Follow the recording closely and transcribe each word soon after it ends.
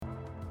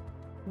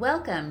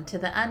Welcome to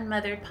the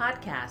Unmothered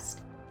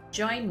Podcast.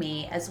 Join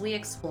me as we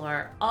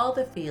explore all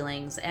the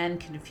feelings and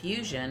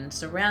confusion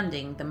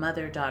surrounding the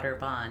mother-daughter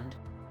bond.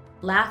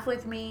 Laugh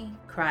with me,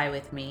 cry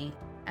with me,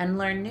 and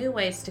learn new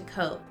ways to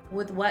cope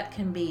with what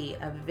can be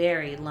a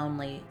very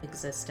lonely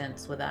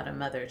existence without a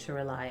mother to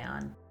rely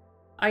on.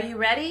 Are you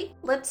ready?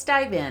 Let's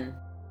dive in.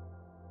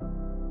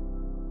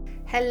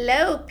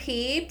 Hello,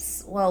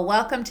 peeps. Well,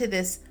 welcome to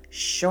this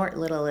short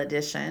little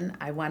edition.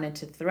 I wanted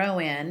to throw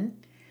in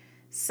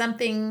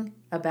something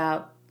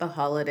about the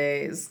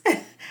holidays.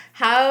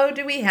 How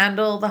do we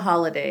handle the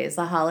holidays?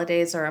 The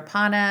holidays are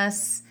upon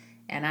us,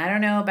 and I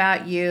don't know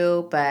about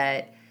you,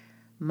 but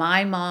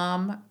my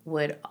mom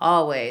would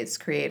always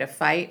create a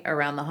fight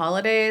around the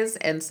holidays,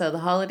 and so the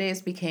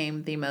holidays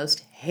became the most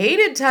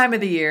hated time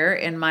of the year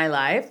in my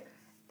life,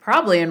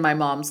 probably in my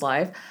mom's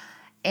life.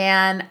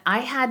 And I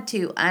had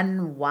to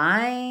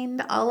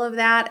unwind all of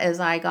that as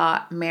I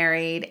got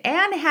married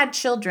and had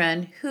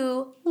children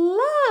who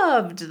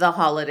loved the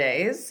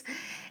holidays.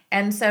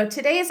 And so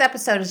today's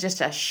episode is just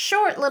a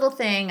short little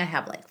thing. I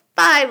have like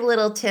 5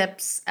 little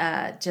tips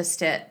just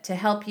to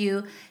help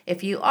you.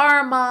 If you are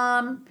a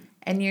mom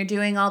and you're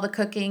doing all the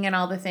cooking and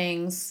all the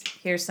things,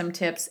 here's some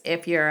tips.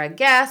 If you're a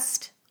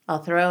guest,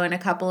 I'll throw in a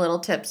couple little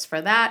tips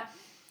for that.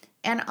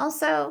 And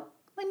also,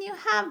 when you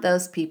have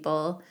those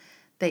people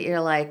that you're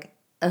like,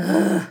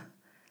 ugh,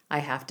 I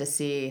have to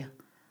see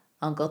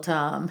Uncle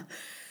Tom.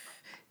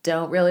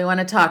 Don't really want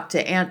to talk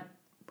to Aunt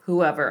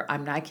whoever.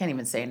 I can't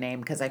even say a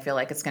name because I feel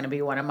like it's going to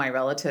be one of my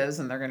relatives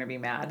and they're going to be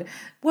mad.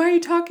 Why are you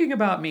talking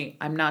about me?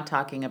 I'm not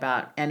talking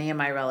about any of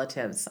my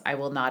relatives. I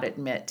will not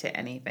admit to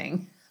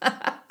anything.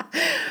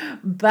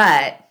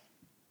 But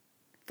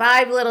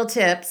 5 little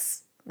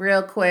tips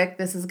real quick.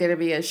 This is going to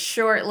be a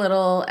short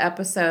little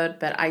episode,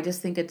 but I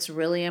just think it's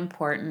really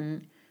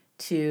important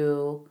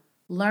to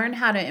learn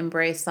how to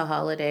embrace the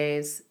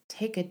holidays,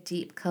 take a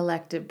deep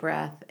collective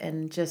breath,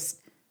 and just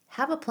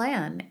have a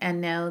plan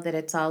and know that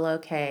it's all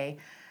okay.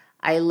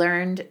 I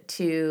learned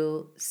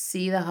to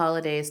see the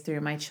holidays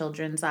through my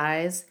children's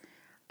eyes.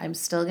 I'm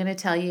still going to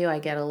tell you I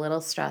get a little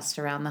stressed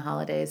around the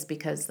holidays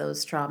because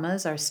those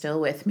traumas are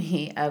still with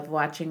me of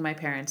watching my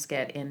parents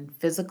get in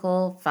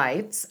physical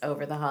fights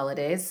over the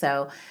holidays.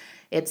 So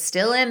it's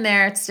still in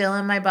there, it's still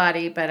in my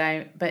body,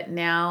 but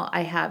now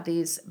I have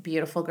these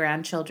beautiful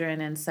grandchildren,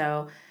 and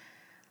so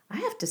I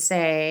have to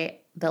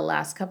say, the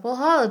last couple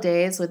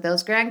holidays with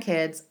those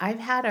grandkids, I've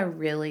had a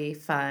really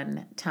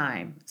fun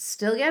time.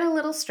 Still get a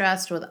little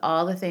stressed with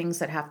all the things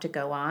that have to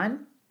go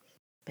on,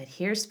 but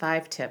here's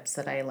 5 tips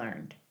that I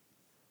learned.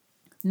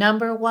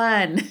 Number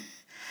 1,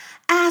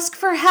 ask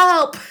for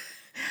help.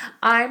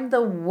 I'm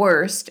the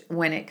worst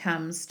when it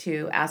comes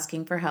to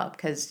asking for help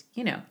because,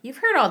 you've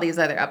heard all these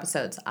other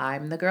episodes.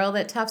 I'm the girl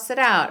that toughs it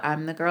out.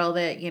 I'm the girl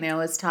that,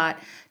 is taught,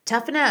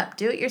 toughen up,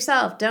 do it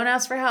yourself. Don't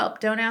ask for help.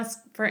 Don't ask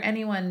for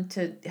anyone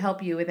to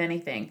help you with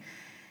anything.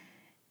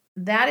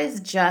 That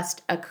is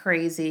just a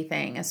crazy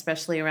thing,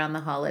 especially around the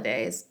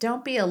holidays.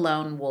 Don't be a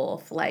lone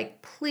wolf.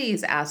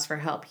 Please ask for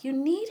help. You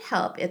need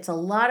help. It's a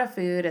lot of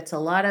food. It's a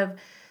lot of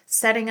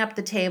setting up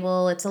the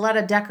table. It's a lot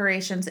of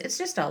decorations. It's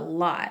just a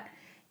lot.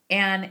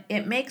 And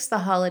it makes the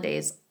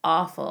holidays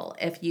awful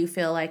if you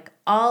feel like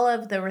all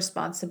of the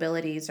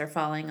responsibilities are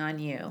falling on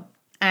you.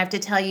 I have to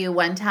tell you,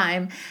 one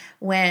time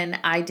when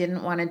I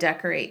didn't want to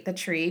decorate the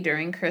tree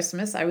during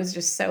Christmas, I was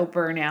just so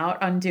burnt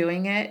out on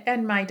doing it.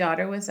 And my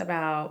daughter was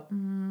about,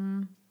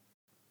 I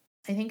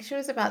think she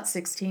was about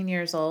 16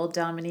 years old.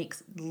 Dominique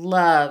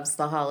loves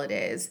the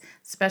holidays,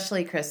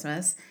 especially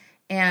Christmas.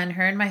 And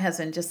her and my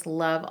husband just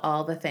love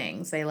all the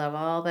things. They love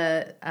all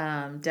the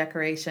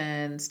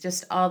decorations,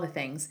 just all the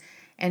things.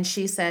 And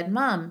she said,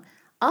 Mom,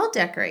 I'll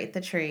decorate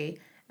the tree.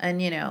 And,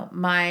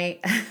 my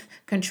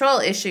control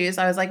issues,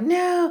 I was like,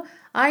 no,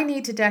 I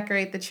need to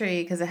decorate the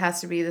tree because it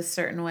has to be this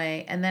certain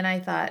way. And then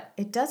I thought,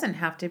 it doesn't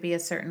have to be a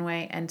certain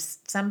way. And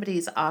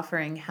somebody's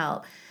offering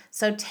help.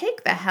 So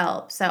take the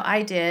help. So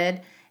I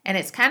did. And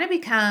it's kind of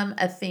become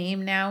a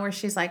theme now where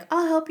she's like,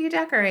 I'll help you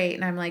decorate.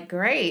 And I'm like,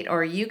 great.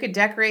 Or you could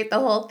decorate the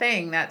whole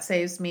thing. That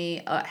saves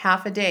me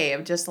half a day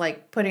of just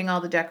putting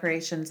all the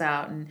decorations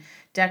out and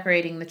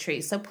decorating the tree.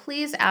 So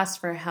please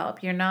ask for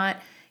help. You're not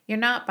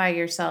by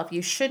yourself.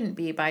 You shouldn't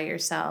be by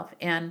yourself.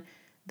 And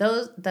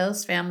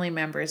those family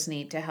members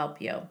need to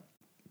help you.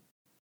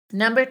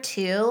 Number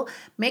 2,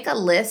 make a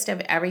list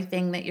of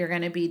everything that you're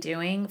going to be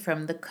doing,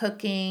 from the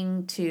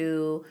cooking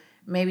to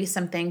maybe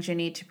some things you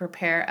need to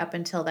prepare up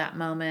until that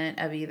moment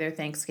of either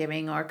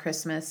Thanksgiving or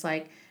Christmas.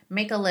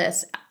 Make a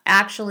list.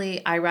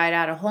 Actually, I write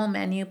out a whole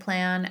menu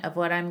plan of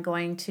what I'm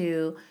going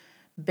to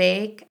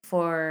bake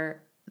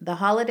for the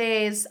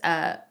holidays,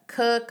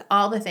 cook,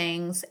 all the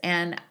things.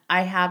 And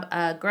I have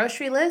a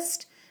grocery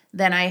list,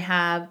 then I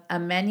have a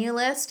menu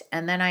list,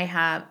 and then I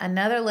have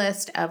another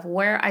list of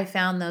where I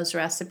found those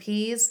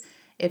recipes.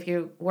 If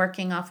you're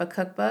working off of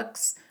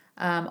cookbooks,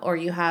 or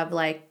you have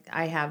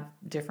I have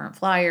different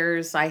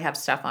flyers, I have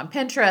stuff on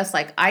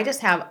Pinterest. I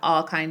just have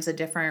all kinds of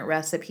different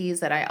recipes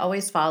that I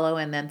always follow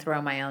and then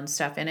throw my own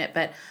stuff in it.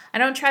 But I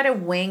don't try to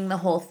wing the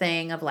whole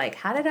thing of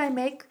how did I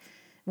make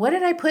what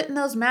did I put in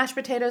those mashed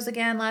potatoes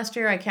again last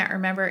year? I can't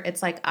remember.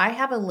 It's like I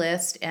have a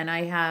list and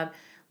I have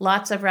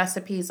lots of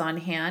recipes on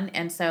hand.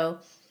 And so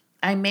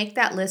I make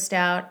that list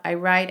out. I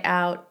write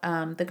out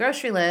the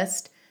grocery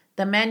list,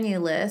 the menu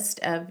list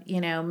of,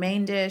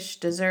 main dish,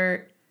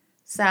 dessert,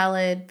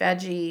 salad,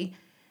 veggie,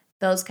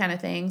 those kind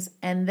of things.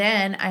 And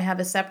then I have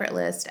a separate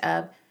list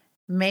of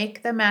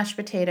make the mashed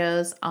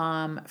potatoes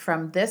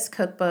from this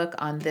cookbook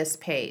on this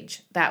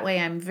page. That way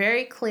I'm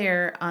very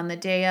clear on the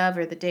day of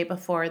or the day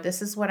before,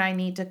 this is what I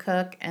need to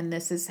cook and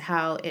this is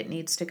how it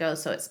needs to go.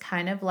 So it's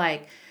kind of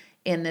like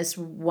in this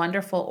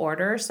wonderful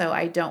order. So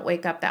I don't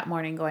wake up that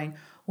morning going,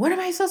 what am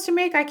I supposed to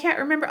make? I can't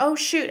remember. Oh,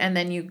 shoot. And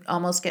then you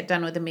almost get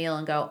done with the meal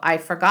and go, I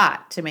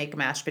forgot to make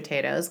mashed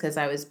potatoes because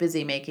I was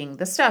busy making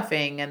the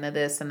stuffing and the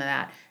this and the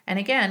that. And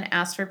again,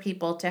 ask for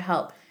people to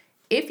help.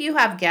 If you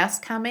have guests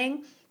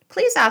coming,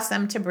 please ask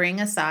them to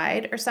bring a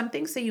side or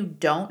something so you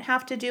don't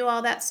have to do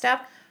all that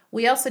stuff.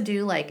 We also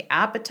do like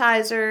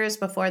appetizers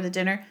before the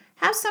dinner.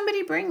 Have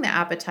somebody bring the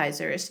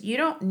appetizers. You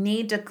don't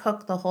need to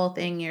cook the whole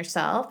thing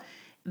yourself.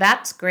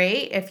 That's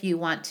great if you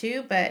want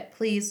to, but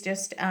please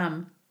just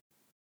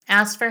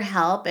ask for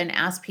help and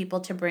ask people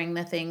to bring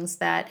the things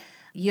that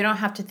you don't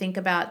have to think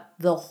about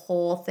the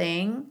whole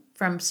thing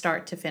from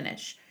start to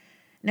finish.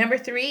 Number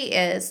 3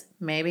 is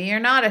maybe you're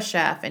not a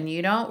chef and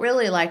you don't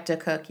really like to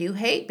cook. You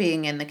hate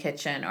being in the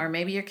kitchen, or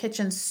maybe your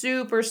kitchen's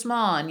super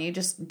small and you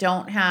just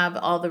don't have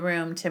all the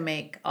room to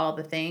make all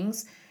the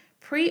things.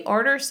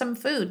 Pre-order some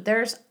food.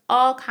 There's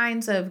all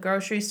kinds of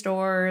grocery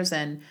stores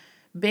and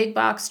big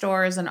box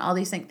stores and all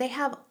these things. They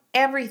have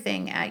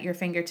everything at your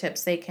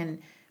fingertips. They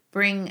can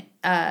bring,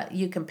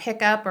 you can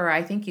pick up, or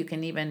I think you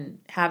can even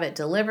have it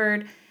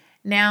delivered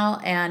now.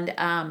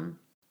 And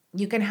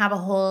you can have a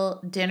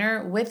whole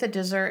dinner with a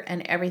dessert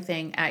and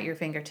everything at your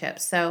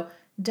fingertips. So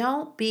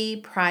don't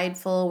be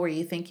prideful where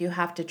you think you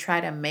have to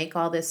try to make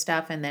all this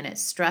stuff and then it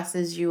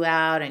stresses you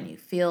out and you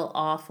feel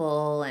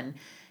awful and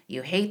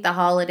you hate the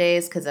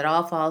holidays because it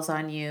all falls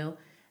on you.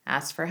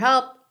 Ask for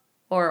help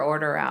or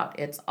order out.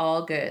 It's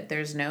all good.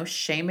 There's no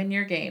shame in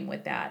your game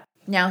with that.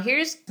 Now,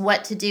 here's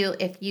what to do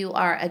if you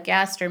are a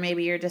guest or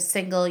maybe you're just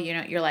single.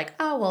 You're like,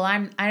 oh, well,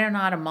 I'm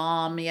not a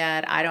mom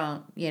yet.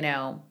 I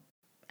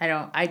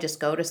just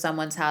go to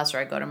someone's house or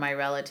I go to my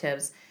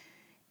relatives.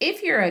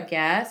 If you're a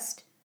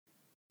guest,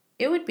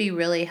 it would be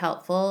really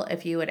helpful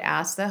if you would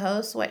ask the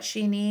host what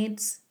she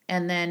needs.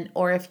 And then,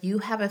 or if you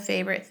have a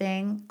favorite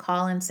thing,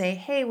 call and say,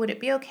 hey, would it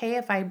be okay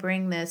if I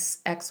bring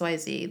this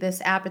XYZ,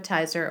 this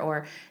appetizer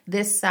or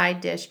this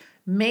side dish?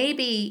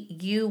 Maybe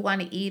you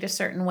want to eat a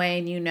certain way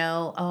and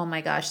oh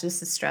my gosh,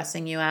 this is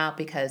stressing you out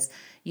because,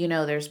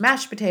 there's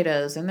mashed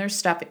potatoes and there's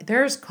stuff,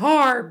 there's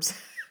carbs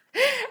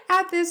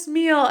at this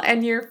meal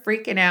and you're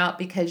freaking out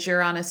because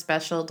you're on a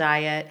special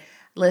diet.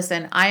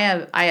 Listen, I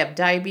have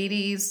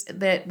diabetes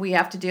that we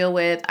have to deal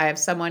with. I have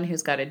someone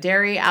who's got a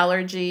dairy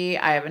allergy.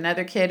 I have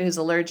another kid who's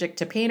allergic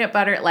to peanut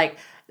butter. Like,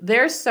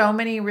 there's so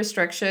many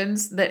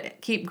restrictions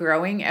that keep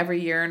growing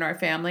every year in our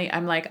family.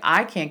 I'm like,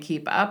 I can't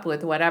keep up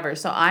with whatever.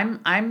 So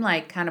I'm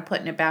like kind of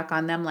putting it back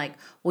on them. Like,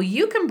 well,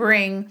 you can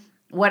bring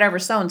whatever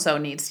so-and-so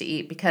needs to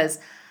eat because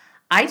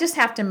I just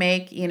have to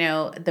make,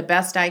 the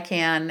best I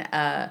can,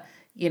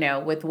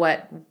 with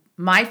what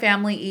my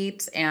family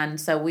eats.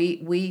 And so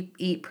we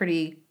eat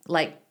pretty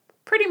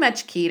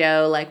much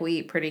keto, like we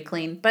eat pretty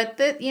clean. But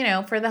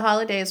for the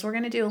holidays, we're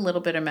going to do a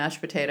little bit of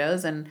mashed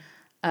potatoes and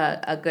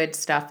a good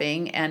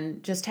stuffing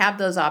and just have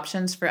those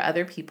options for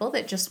other people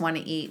that just want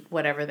to eat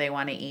whatever they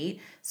want to eat.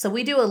 So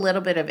we do a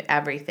little bit of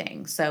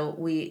everything. So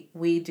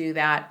we do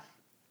that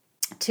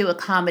to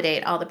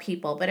accommodate all the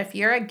people. But if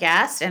you're a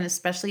guest, and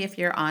especially if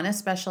you're on a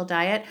special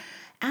diet,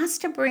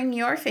 ask to bring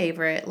your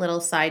favorite little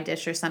side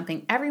dish or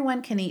something.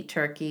 Everyone can eat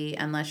turkey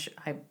unless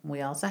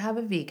we also have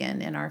a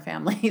vegan in our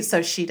family.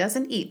 So she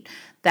doesn't eat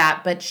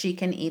that, but she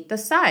can eat the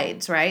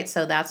sides, right?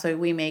 So that's why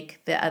we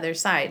make the other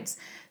sides.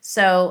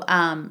 So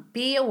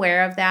be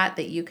aware of that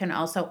you can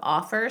also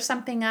offer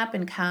something up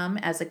and come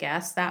as a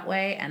guest that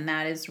way. And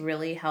that is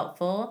really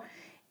helpful.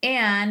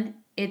 And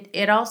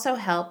it also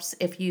helps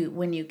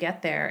when you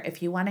get there,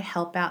 if you want to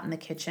help out in the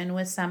kitchen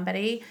with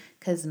somebody,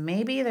 because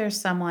maybe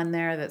there's someone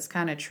there that's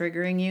kind of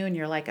triggering you and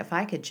you're like, if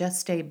I could just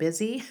stay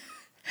busy,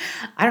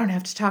 I don't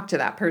have to talk to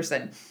that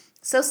person.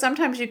 So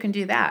sometimes you can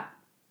do that.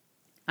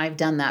 I've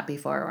done that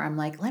before where I'm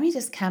like, let me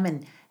just come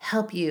and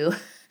help you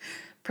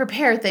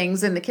prepare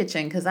things in the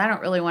kitchen because I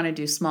don't really want to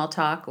do small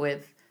talk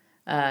with,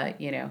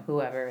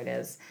 whoever it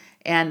is.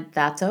 And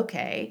that's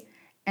okay.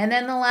 And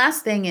then the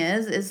last thing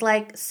is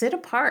like sit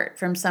apart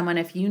from someone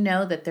if you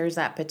know that there's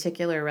that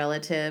particular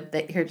relative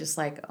that you're just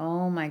like,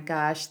 oh my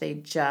gosh, they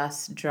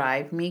just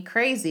drive me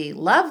crazy.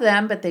 Love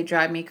them, but they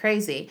drive me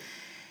crazy.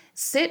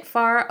 Sit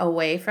far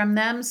away from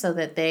them so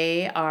that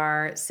they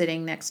are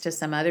sitting next to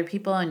some other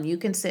people and you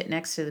can sit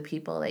next to the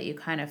people that you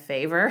kind of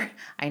favor.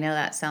 I know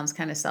that sounds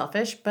kind of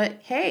selfish, but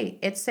hey,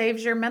 it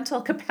saves your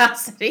mental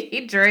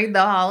capacity during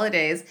the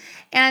holidays.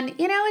 And,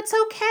 it's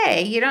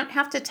okay. You don't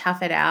have to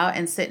tough it out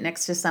and sit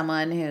next to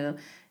someone who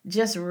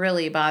just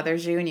really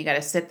bothers you and you got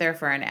to sit there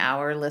for an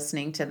hour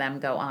listening to them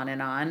go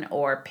on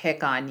or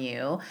pick on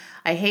you.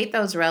 I hate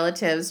those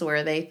relatives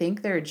where they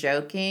think they're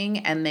joking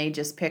and they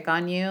just pick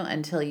on you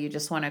until you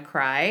just want to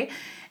cry.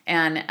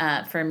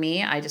 And for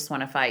me, I just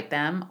want to fight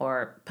them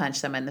or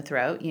punch them in the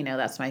throat.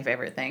 That's my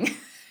favorite thing.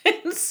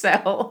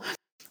 So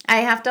I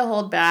have to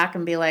hold back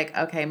and be like,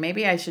 okay,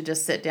 maybe I should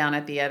just sit down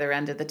at the other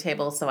end of the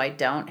table so I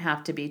don't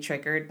have to be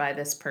triggered by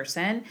this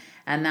person.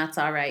 And that's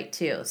all right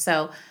too.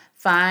 So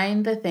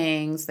find the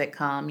things that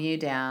calm you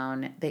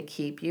down, that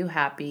keep you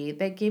happy,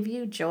 that give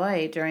you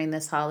joy during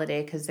this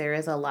holiday, because there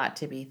is a lot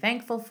to be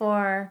thankful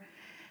for.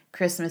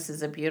 Christmas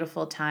is a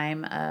beautiful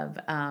time of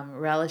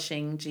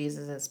relishing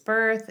Jesus'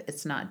 birth.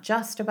 It's not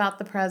just about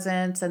the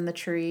presents and the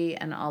tree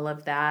and all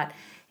of that.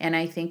 And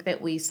I think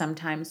that we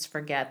sometimes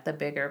forget the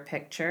bigger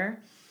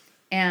picture.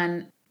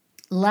 And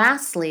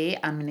lastly,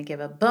 I'm going to give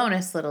a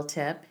bonus little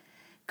tip.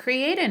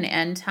 Create an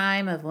end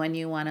time of when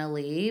you want to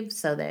leave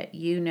so that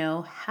you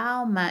know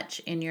how much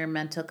in your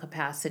mental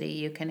capacity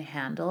you can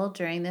handle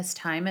during this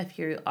time. If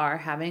you are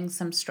having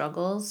some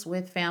struggles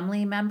with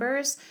family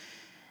members,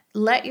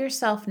 let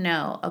yourself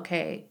know,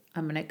 okay,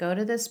 I'm going to go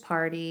to this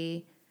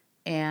party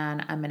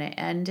and I'm going to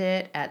end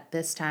it at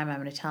this time. I'm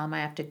going to tell them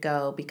I have to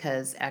go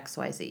because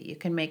XYZ. You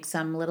can make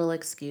some little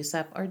excuse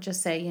up or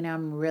just say,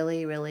 I'm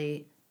really,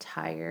 really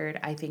tired.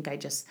 I think I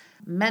just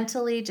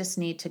mentally just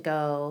need to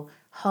go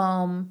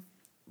home.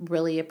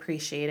 Really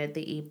appreciated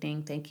the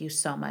evening. Thank you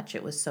so much.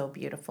 It was so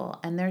beautiful.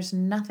 And there's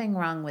nothing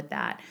wrong with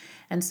that.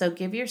 And so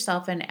give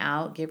yourself an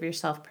out, give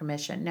yourself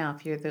permission. Now,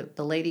 if you're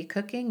the lady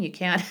cooking, you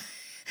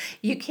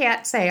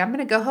can't say, I'm going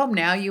to go home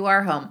now. You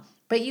are home.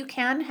 But you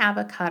can have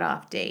a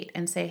cutoff date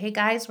and say, hey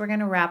guys, we're going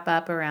to wrap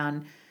up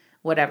around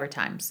whatever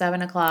time,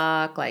 7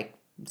 o'clock, like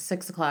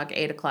 6 o'clock,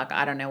 8 o'clock.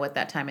 I don't know what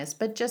that time is,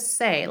 but just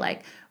say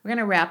like, we're going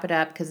to wrap it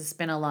up because it's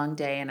been a long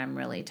day and I'm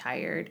really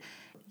tired.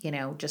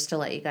 Just to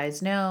let you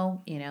guys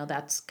know,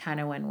 that's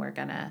kind of when we're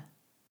going to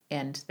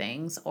end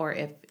things. Or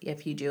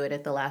if you do it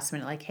at the last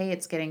minute, like, hey,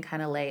 it's getting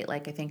kind of late.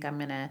 Like, I think I'm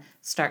going to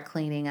start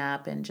cleaning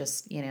up and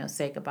just,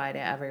 say goodbye to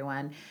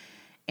everyone.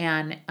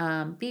 And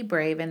be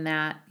brave in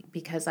that,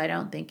 because I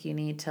don't think you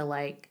need to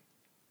like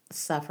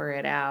suffer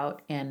it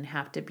out and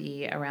have to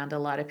be around a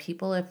lot of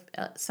people. If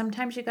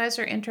sometimes you guys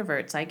are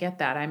introverts, I get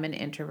that. I'm an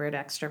introvert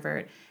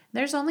extrovert.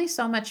 There's only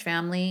so much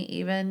family,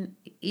 even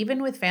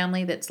with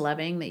family that's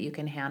loving, that you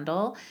can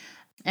handle.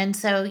 And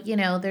so,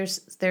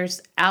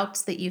 there's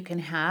outs that you can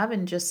have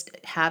and just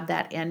have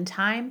that end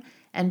time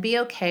and be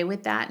okay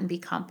with that and be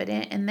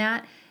confident in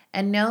that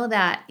and know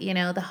that,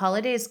 the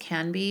holidays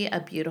can be a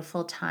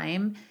beautiful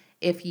time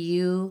if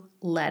you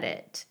let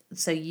it.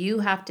 So you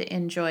have to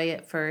enjoy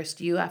it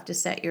first. You have to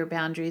set your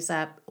boundaries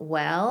up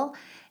well.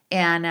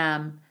 And,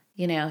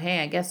 hey,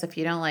 I guess if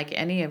you don't like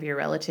any of your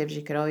relatives,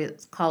 you could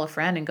always call a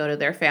friend and go to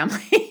their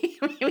family.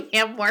 We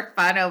have more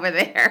fun over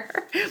there.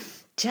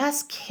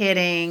 Just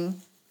kidding.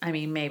 I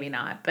mean, maybe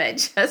not,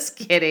 but just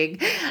kidding.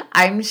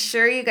 I'm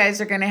sure you guys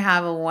are going to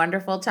have a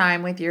wonderful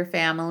time with your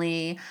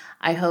family.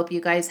 I hope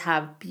you guys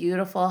have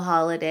beautiful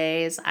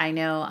holidays. I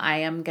know I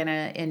am going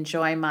to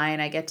enjoy mine.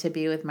 I get to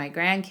be with my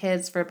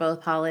grandkids for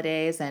both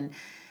holidays, and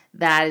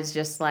that is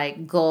just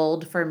like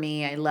gold for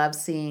me. I love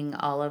seeing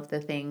all of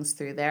the things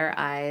through their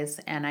eyes,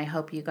 and I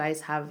hope you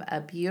guys have a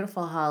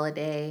beautiful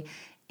holiday.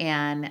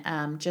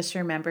 And just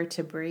remember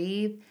to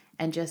breathe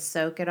and just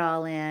soak it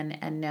all in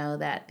and know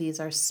that these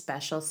are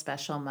special,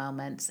 special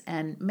moments,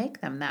 and make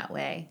them that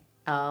way.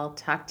 I'll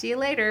talk to you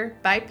later.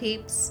 Bye,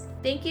 peeps.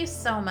 Thank you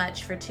so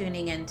much for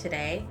tuning in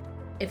today.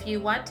 If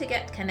you want to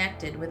get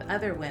connected with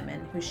other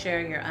women who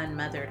share your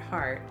unmothered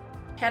heart,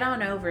 head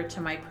on over to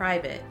my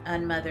private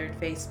Unmothered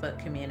Facebook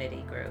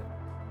community group.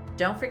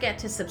 Don't forget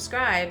to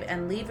subscribe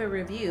and leave a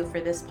review for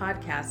this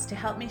podcast to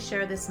help me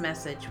share this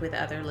message with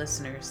other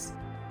listeners.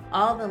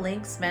 All the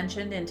links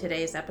mentioned in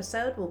today's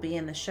episode will be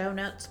in the show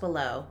notes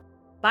below.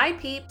 Bye,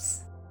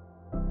 peeps!